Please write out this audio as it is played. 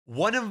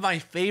One of my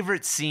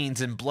favorite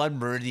scenes in Blood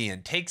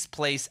Meridian takes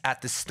place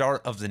at the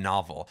start of the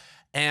novel.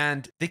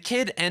 And the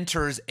kid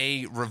enters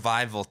a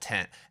revival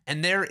tent,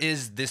 and there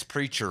is this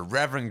preacher,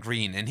 Reverend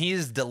Green, and he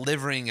is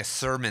delivering a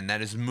sermon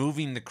that is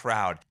moving the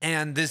crowd.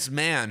 And this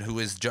man, who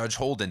is Judge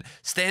Holden,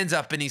 stands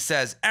up and he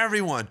says,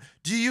 "Everyone,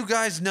 do you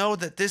guys know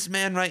that this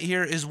man right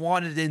here is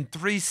wanted in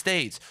 3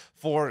 states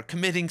for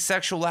committing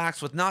sexual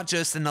acts with not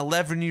just an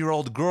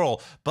 11-year-old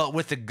girl, but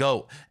with a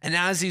goat?" And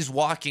as he's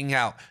walking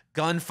out,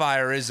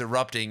 gunfire is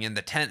erupting and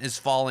the tent is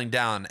falling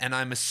down, and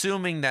I'm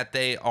assuming that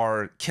they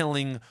are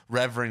killing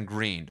Reverend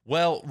Green.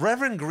 Well,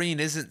 Reverend Green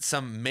isn't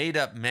some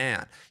made-up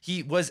man.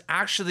 He was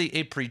actually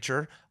a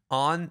preacher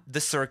on the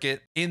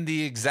circuit in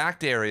the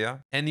exact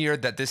area and year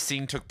that this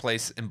scene took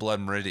place in Blood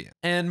Meridian.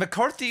 And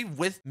McCarthy,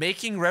 with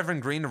making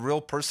Reverend Green a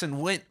real person,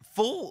 went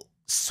full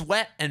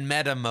sweat and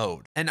meta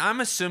mode. And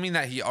I'm assuming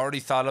that he already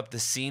thought up the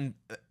scene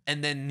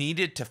and then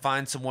needed to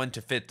find someone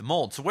to fit the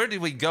mold. So where did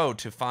we go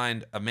to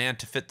find a man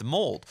to fit the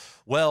mold?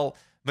 Well,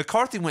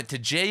 McCarthy went to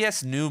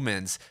J.S.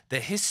 Newman's The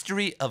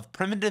History of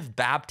Primitive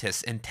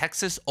Baptists in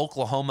Texas,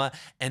 Oklahoma,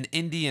 and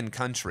Indian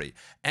Country.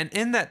 And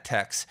in that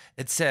text,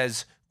 it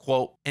says,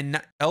 quote,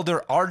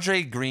 Elder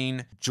R.J.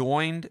 Green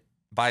joined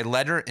by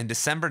letter in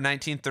December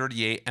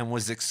 1938 and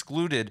was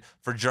excluded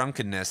for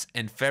drunkenness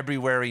in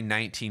February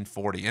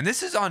 1940. And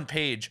this is on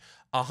page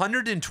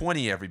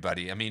 120,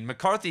 everybody. I mean,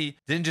 McCarthy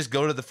didn't just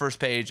go to the first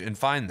page and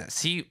find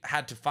this. He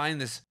had to find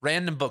this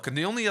random book. And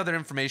the only other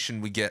information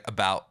we get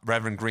about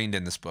Reverend Green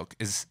in this book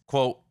is,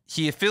 quote,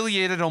 he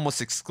affiliated almost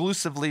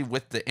exclusively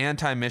with the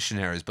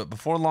anti-missionaries, but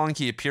before long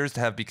he appears to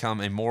have become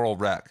a moral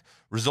wreck,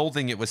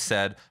 resulting, it was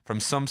said, from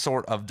some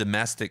sort of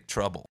domestic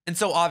trouble. And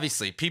so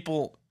obviously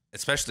people,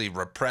 especially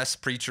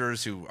repressed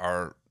preachers who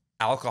are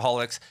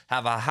alcoholics,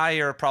 have a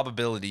higher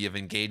probability of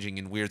engaging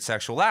in weird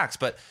sexual acts.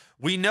 But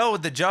we know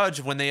the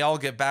judge, when they all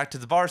get back to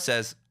the bar,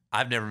 says,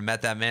 "I've never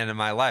met that man in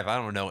my life. I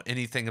don't know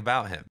anything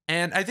about him."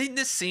 And I think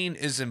this scene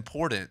is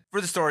important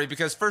for the story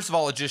because, first of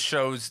all, it just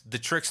shows the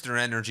trickster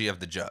energy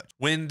of the judge.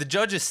 When the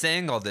judge is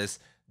saying all this,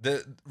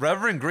 the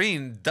Reverend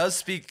Green does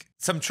speak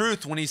some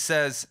truth when he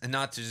says, and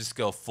not to just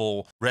go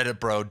full Reddit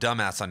bro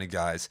dumbass on you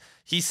guys,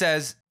 he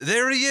says,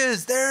 "There he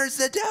is, there's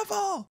the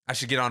devil." I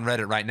should get on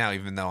Reddit right now,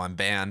 even though I'm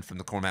banned from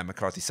the Cormac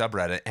McCarthy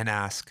subreddit, and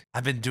ask,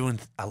 I've been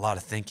doing a lot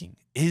of thinking,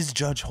 is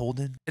Judge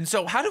Holden? And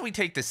so how do we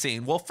take this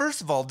scene? Well, first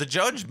of all, the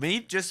judge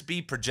may just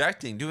be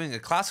projecting, doing a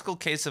classical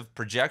case of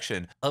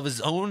projection of his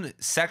own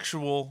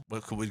sexual,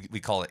 what could we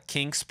call it,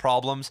 kinks,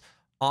 problems,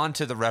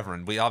 onto the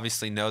Reverend. We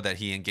obviously know that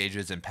he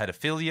engages in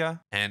pedophilia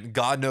and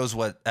God knows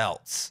what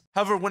else.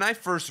 However, when I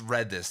first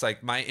read this,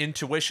 like my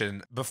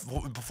intuition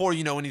before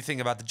you know anything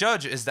about the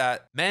judge is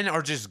that men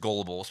are just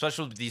gullible,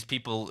 especially these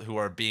people who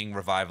are being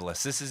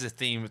revivalists. This is a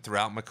theme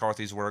throughout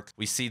McCarthy's work.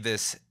 We see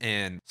this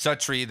in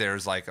Suttree.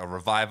 There's like a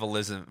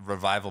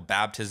revival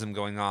baptism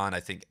going on. I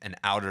think in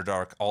Outer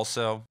Dark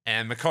also.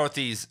 And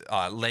McCarthy's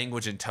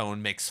language and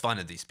tone makes fun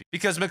of these people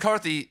because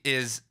McCarthy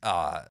is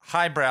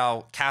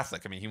highbrow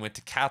Catholic. I mean, he went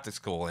to Catholic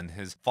school and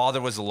his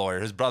father was a lawyer.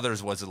 His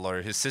brothers was a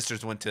lawyer. His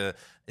sisters went to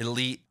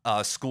elite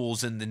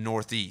schools in the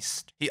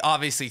Northeast. He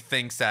obviously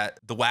thinks that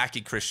the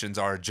wacky Christians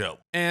are a joke.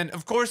 And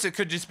of course, it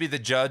could just be the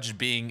judge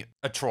being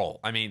a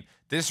troll. I mean,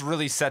 this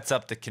really sets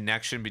up the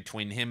connection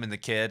between him and the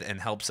kid and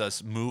helps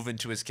us move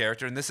into his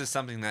character. And this is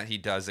something that he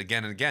does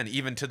again and again,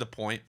 even to the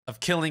point of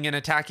killing and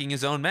attacking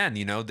his own men.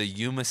 You know, the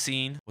Yuma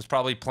scene was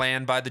probably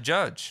planned by the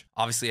judge.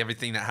 Obviously,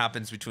 everything that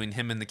happens between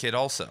him and the kid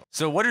also.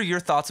 So what are your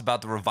thoughts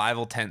about the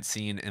revival tent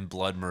scene in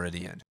Blood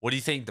Meridian? What do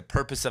you think the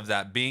purpose of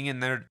that being in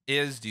there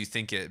is? Do you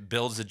think it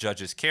builds the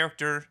judge's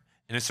character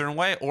in a certain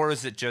way, or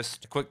is it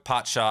just a quick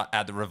pot shot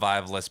at the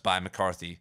revivalist by McCarthy?